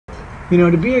You know,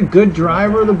 to be a good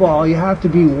driver of the ball, you have to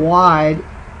be wide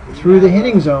through the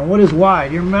hitting zone. What is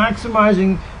wide? You're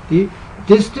maximizing the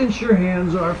distance your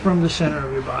hands are from the center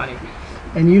of your body.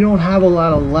 And you don't have a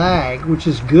lot of lag, which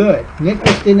is good.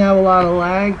 Nicholas didn't have a lot of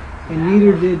lag, and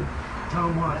neither did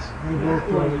Tom Watson. They both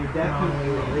were phenomenally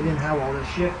well. They didn't have all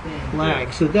this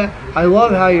lag. So that, I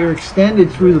love how you're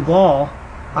extended through the ball.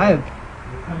 I have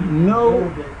no,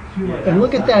 and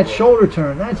look at that shoulder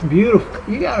turn. That's beautiful.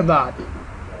 You got about,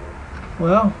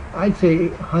 well, I'd say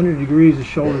 100 degrees of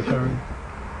shoulder turn.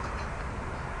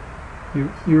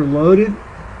 You're loaded.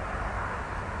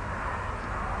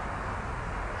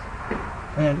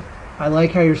 And I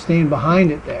like how you're staying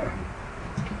behind it there.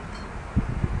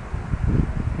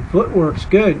 Your footwork's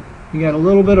good. You got a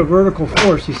little bit of vertical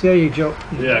force. You see how you go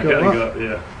up?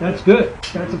 Yeah. That's good.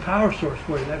 That's a power source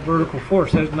for you, that vertical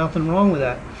force. There's nothing wrong with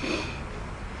that.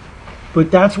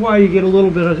 But that's why you get a little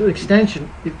bit of extension.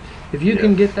 If you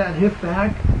can get that hip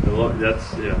back.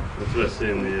 That's what I see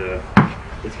in the.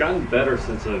 It's gotten better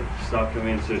since I've stopped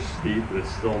going so steep, but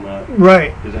it's still not.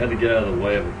 Right. Because I had to get out of the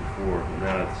way of it before. And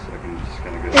now I can just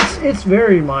kind of go. It's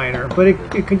very minor, but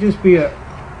it could just be a.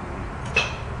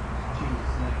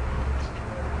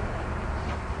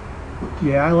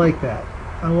 Yeah, I like that.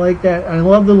 I like that. I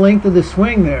love the length of the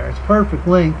swing there. It's perfect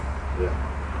length. Yeah.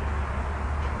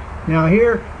 Now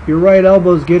here, your right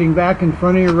elbow's getting back in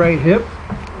front of your right hip,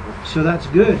 so that's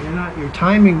good. Your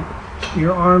timing,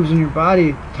 your arms and your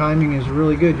body timing is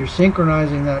really good. You're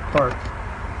synchronizing that part.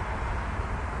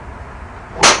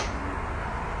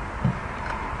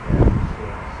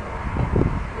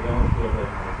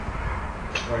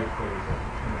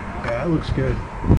 Okay, that looks good.